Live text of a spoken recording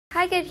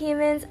Hi good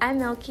humans, I'm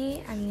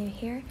Milky, I'm new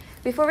here.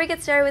 Before we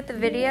get started with the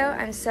video,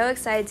 I'm so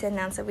excited to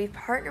announce that we've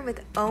partnered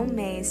with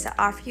Omaze to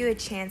offer you a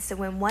chance to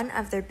win one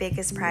of their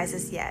biggest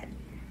prizes yet.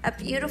 A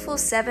beautiful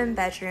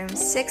 7-bedroom,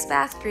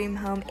 6-bath dream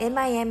home in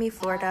Miami,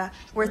 Florida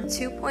worth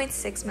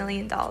 $2.6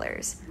 million.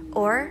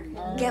 Or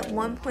get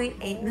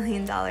 $1.8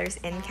 million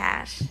in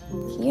cash.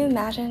 Can you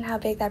imagine how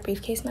big that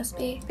briefcase must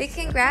be? Big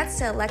congrats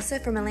to Alexa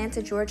from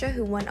Atlanta, Georgia,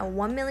 who won a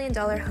 $1 million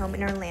home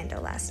in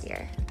Orlando last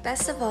year.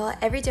 Best of all,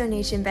 every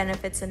donation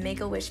benefits the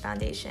Make-A-Wish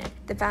Foundation,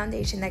 the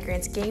foundation that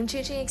grants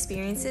game-changing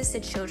experiences to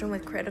children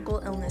with critical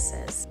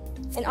illnesses.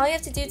 And all you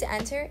have to do to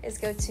enter is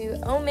go to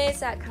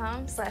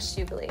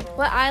omaze.com/Jubilee.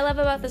 What I love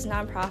about this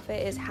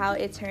nonprofit is how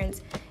it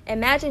turns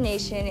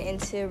imagination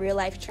into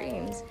real-life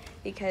dreams,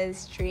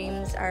 because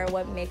dreams are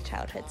what make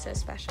childhood so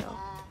special.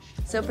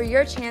 So for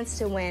your chance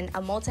to win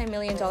a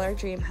multi-million-dollar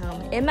dream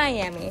home in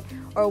Miami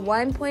or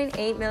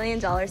 $1.8 million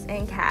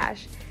in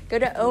cash, go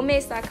to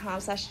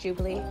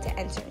omaze.com/Jubilee to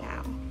enter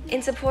now.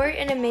 And support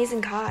an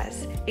amazing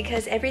cause,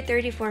 because every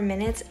 34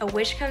 minutes, a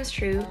wish comes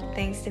true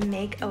thanks to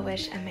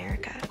Make-A-Wish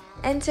America.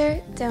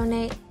 Enter,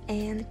 donate,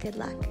 and good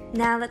luck.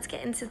 Now let's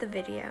get into the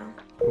video.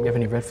 You have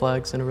any red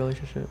flags in a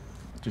relationship?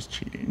 Just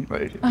cheating.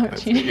 Like,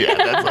 cheating. Yeah,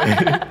 that's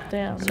like...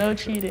 Damn, no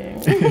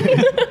cheating.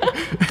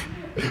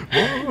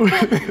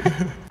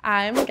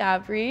 I'm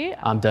Gabri.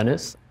 I'm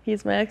Dennis.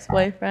 He's my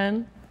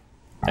ex-boyfriend.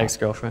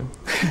 Ex-girlfriend.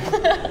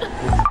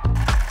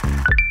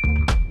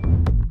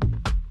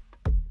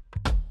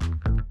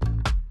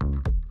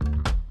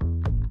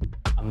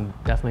 I'm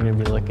definitely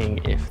gonna be looking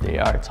if they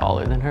are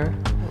taller than her.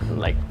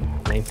 Like,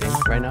 main thing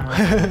right now.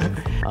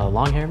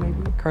 Long hair maybe,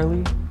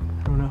 curly,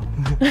 I don't know.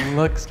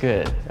 Looks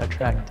good,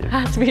 attractive.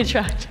 Has to be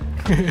attractive.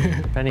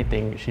 If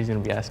anything, she's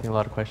gonna be asking a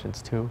lot of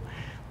questions too.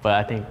 But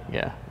I think,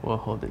 yeah, we'll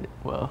hold it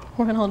well.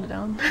 We're gonna hold it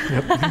down.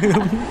 Yep.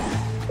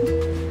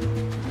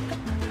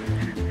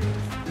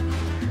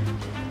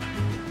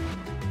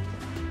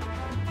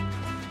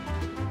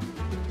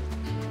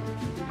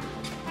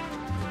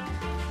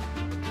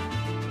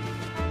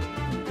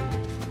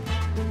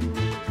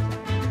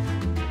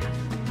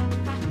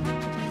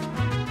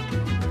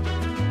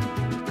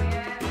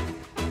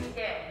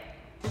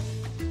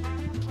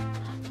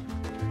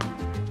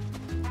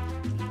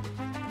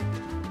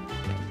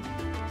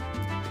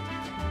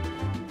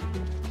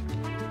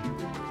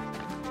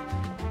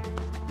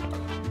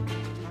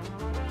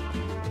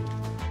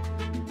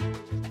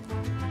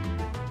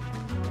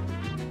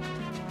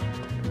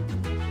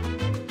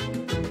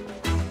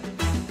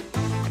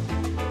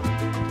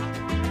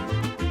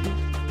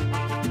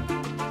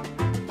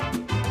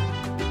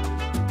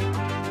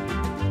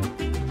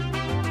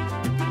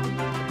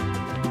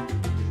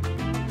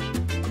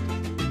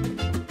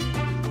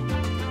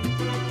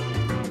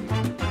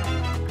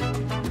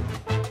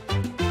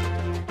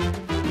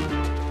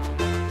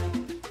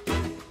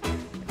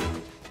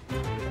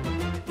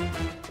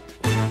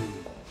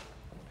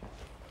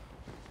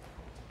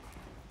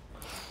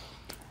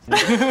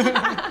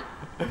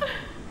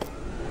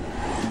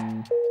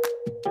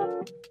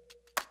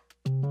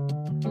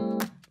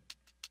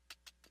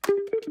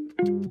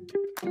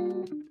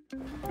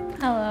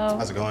 Hello.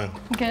 How's it going?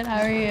 Good,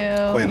 how are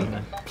you? Wait.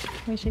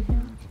 We shake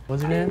hands.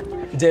 What's your name?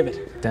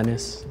 David.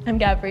 Dennis. I'm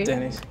Gabri.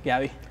 Dennis.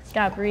 Gabby.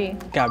 Gabri.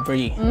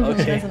 Gabri. Okay.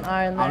 Okay. There's an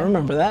R in there. I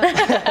remember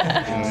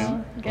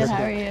that. Good,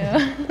 how are you?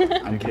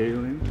 I'm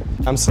Kaylin.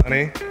 I'm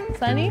Sunny.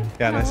 Sunny?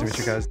 Yeah, nice to meet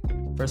you guys.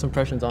 First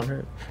impressions on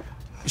her?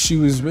 She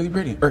was really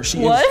pretty. Or she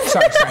What? is.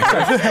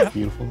 Sorry.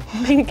 Beautiful.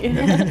 Thank you.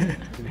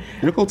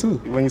 You're cool too.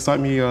 When you saw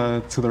me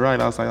to the right,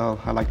 I was like, oh,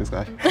 I like this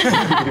guy.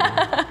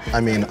 I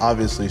mean,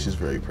 obviously she's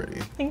very pretty.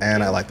 Thank and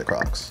you. I like the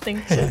Crocs.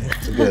 Thank you.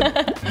 It's good.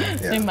 Yeah.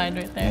 Same mind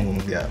right there.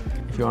 Yeah.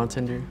 If you're on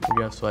Tinder, would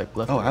you have swipe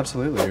left? Oh,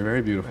 absolutely. You're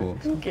very beautiful.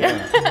 Thank you.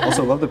 Yeah.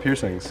 Also, love the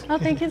piercings. Oh,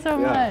 thank you so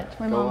Yeah. much.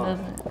 My Go mom on.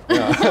 doesn't.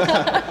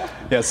 Yeah.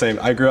 Yeah, same.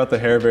 I grew out the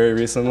hair very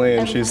recently,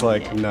 and she's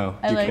like, no,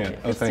 I you like can't. it.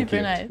 Oh, It's thank super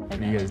you. nice. What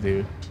do you guys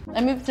do?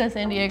 I moved to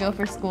San Diego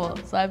for school,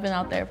 so I've been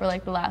out there for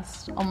like the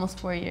last almost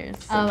 4 years.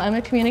 I'm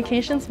a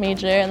communications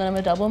major, and then I'm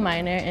a double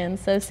minor in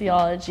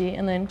sociology,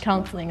 and then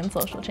counseling and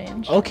social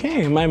change.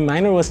 Okay, my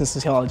minor was in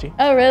sociology.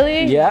 Oh,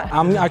 really? Yeah,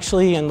 I'm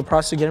actually in the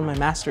process of getting my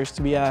master's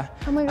to be a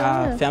Oh my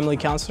goodness. family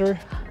counselor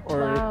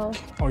Wow.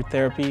 or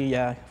therapy,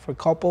 yeah, for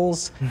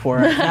couples,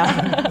 for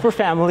for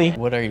family.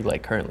 What are you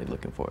like currently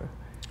looking for?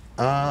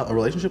 A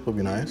relationship would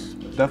be nice.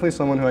 Definitely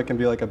someone who I can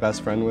be like a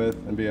best friend with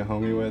and be a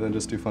homie with and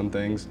just do fun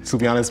things. To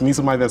be honest, meet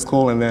somebody that's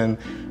cool and then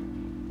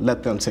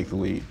let them take the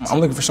lead. I'm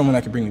looking for someone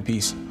that can bring me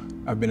peace.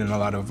 I've been in a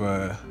lot of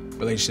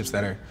relationships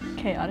that are,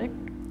 Chaotic?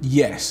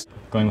 yes.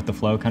 Going with the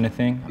flow kind of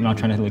thing. I'm not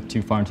trying to look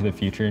too far into the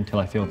future until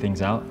I feel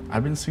things out.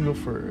 I've been single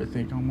for, I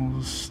think,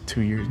 almost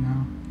 2 years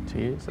now. 2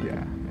 years?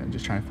 Yeah,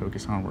 just trying to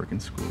focus on work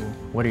and school.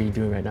 What are you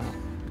doing right now?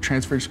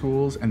 Transfer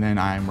schools, and then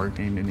I'm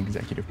working in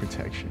executive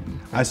protection.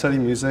 I study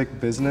music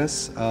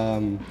business.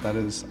 That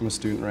is, I'm a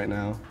student right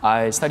now.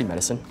 I study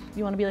medicine.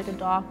 You want to be like a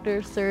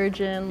doctor,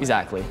 surgeon?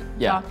 Exactly.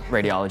 Yeah. Doc.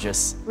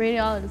 Radiologist.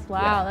 Radiologist,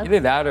 wow. Yeah. That's Either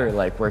that or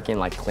like working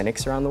like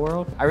clinics around the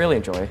world. I really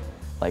enjoy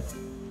like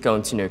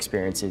going to new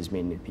experiences,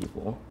 meeting new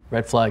people.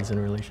 Red flags in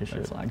a relationship.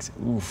 Red flags.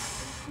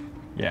 Oof.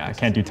 Yeah, I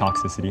can't do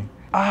toxicity.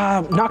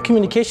 Not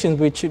communication,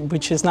 which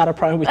is not a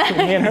problem between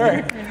me and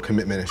her.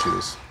 Commitment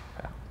issues.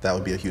 That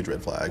would be a huge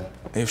red flag.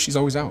 If she's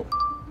always out,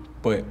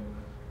 but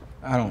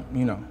I don't,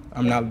 you know,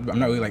 I'm not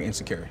really like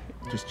insecure.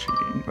 Just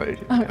cheating. Like,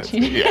 Oh,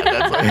 cheating. Yeah,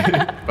 that's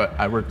like, but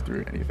I work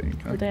through anything.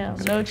 Damn,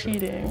 no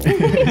cheating.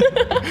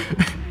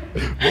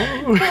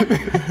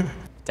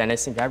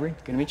 Dennis and Gabri,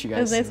 good to meet you guys.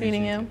 It was nice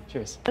meeting you.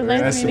 Cheers. It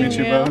was nice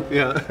meeting you. both.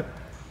 Yeah.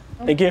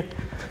 Thank you.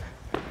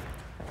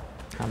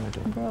 How am I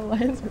doing? Bro, why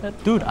is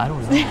red? Dude, I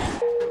don't know.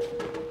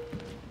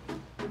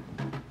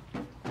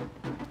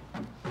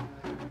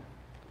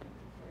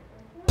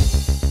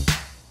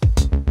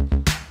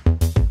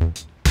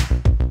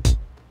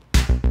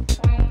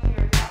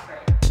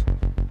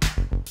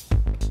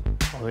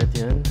 All the way at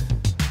the end.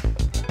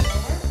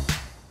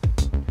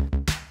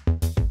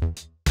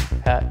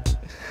 Hat.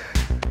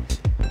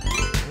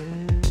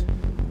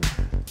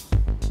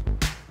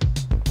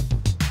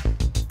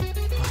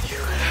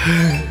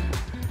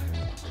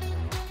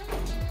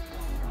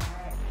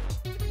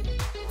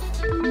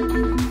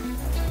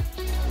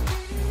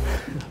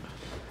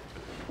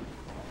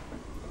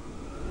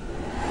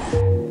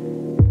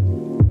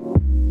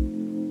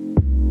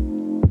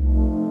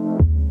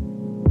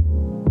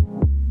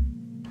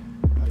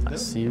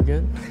 See you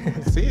again.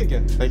 See you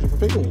again. Thank you for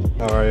picking me.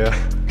 How are you?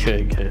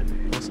 Good,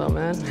 good. What's up,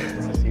 man?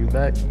 Nice to see you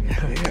back.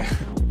 Yeah.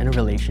 In a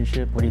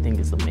relationship, what do you think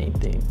is the main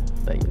thing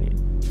that you need?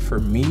 For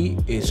me,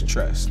 it's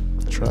trust.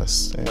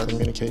 Trust and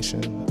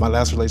communication. My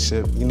last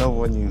relationship, you know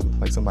when you,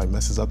 like somebody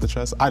messes up the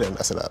trust? I didn't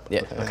mess it up.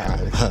 Yeah.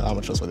 Okay. I'm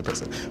a trustworthy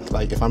person.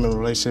 Like if I'm in a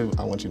relationship,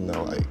 I want you to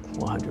know like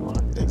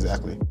 100.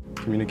 exactly.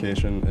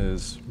 Communication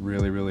is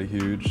really, really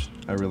huge.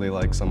 I really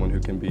like someone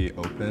who can be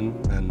open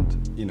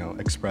and, you know,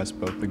 express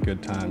both the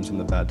good times and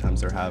the bad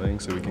times they're having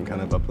so we can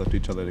kind of uplift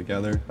each other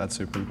together. That's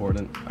super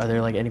important. Are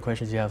there like any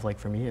questions you have like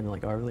for me in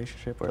like our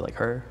relationship or like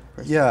her?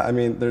 Yeah, I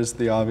mean, there's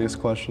the obvious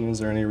question. Is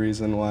there any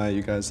reason why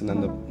you guys didn't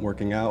end up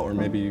working out, or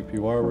maybe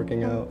you are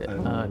working out?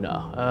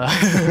 No.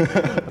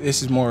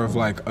 This is more of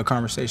like a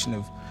conversation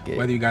of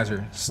whether you guys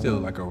are still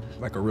like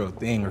a real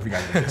thing or if you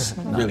guys are just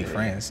really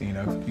friends, you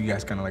know, if you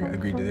guys kind of like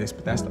agreed to this,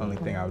 but that's the only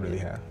thing I would really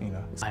have, you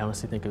know. I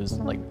honestly think it was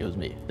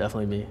me,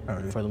 definitely me. Oh,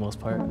 yeah. For the most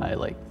part,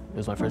 it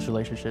was my first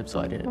relationship, so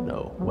I didn't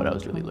know what I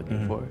was really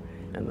looking for.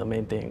 And the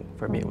main thing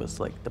for me was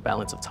like the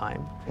balance of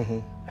time.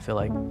 I feel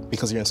like.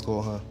 Because you're in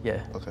school, huh?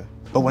 Yeah. Okay.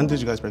 But when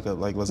did you guys break up?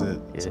 Like, was it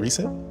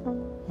recent?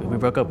 We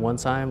broke up one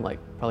time, like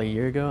probably a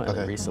year ago, and then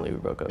Okay. recently we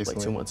broke up like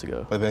 2 months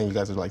ago. But then you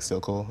guys are like still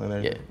cool and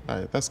everything? Yeah. All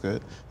right, that's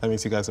good. That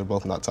means you guys are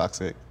both not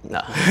toxic.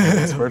 Nah.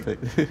 That's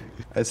perfect.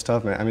 It's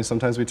tough, man. I mean,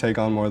 sometimes we take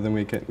on more than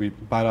we can, we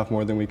bite off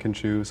more than we can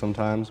chew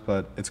sometimes,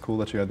 but it's cool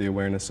that you had the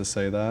awareness to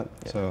say that.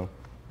 Yeah. So,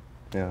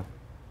 yeah.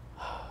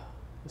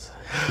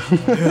 All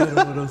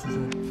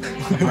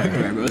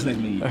right, bro, it's nice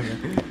meeting you.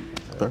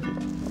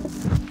 Perfect.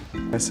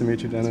 Nice to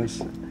meet you,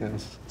 Dennis.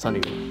 Yes.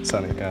 Sunny.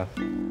 Sunny, yeah.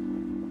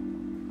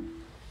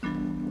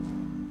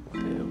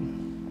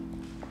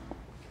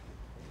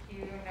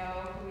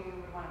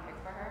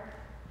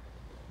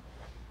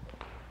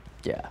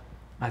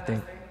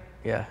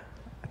 Yeah,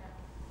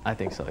 I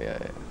think so, yeah.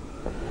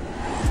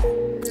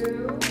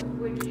 Who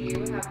would you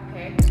have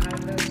picked out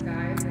of those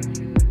guys that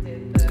you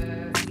did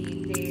the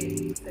speed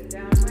date sit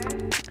down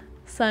with?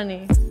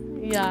 Sunny,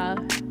 yeah,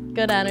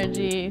 good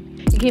energy.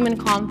 He came in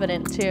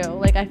confident too.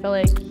 Like I feel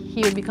like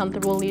he would be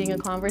comfortable leading a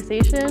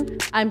conversation.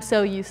 I'm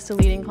so used to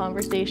leading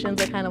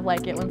conversations. I kind of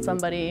like it when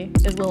somebody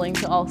is willing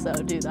to also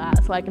do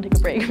that, so I can take a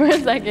break for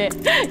a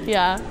second.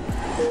 Yeah.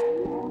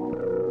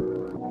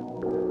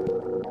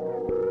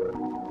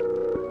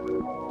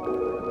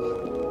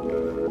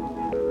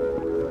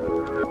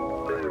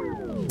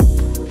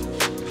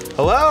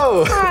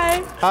 Hello!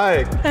 Hi.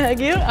 Hi. Thank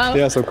you.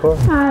 Yes, of course.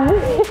 Hi.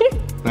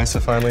 Nice to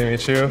finally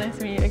meet you. Nice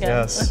to meet you again.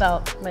 Yes.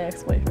 Without my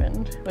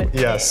ex-boyfriend. With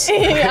Yes.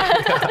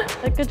 Yeah.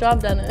 Like, good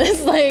job,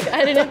 Dennis. Like,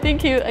 I didn't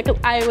think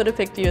I would have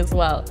picked you as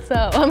well. So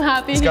I'm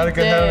happy He's got a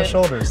good head on his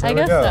shoulders. There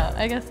we go.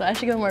 I guess so. I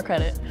should give him more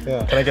credit.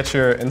 Yeah. Can I get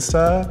your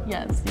Insta?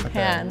 Yes, you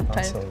can.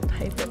 Awesome.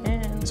 Type it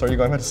in. So are you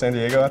going back to San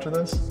Diego after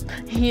this?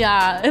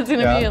 Yeah, it's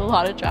gonna Yeah? be a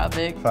lot of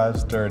traffic.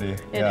 5's dirty.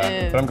 It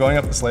is. But I'm going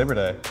up this Labor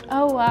Day.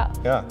 Oh, wow.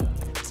 Yeah.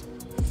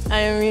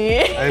 I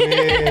mean,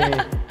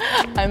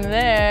 I'm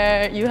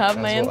there. You have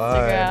my As will I.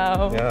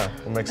 Instagram. Yeah,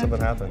 we'll make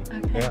something happen.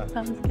 Okay, Yeah.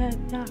 sounds good.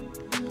 Yeah.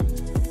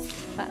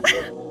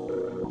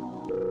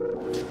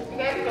 You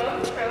guys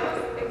both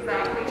chose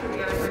exactly who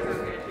the other person was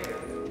going to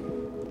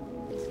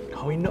choose.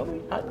 Oh, we know.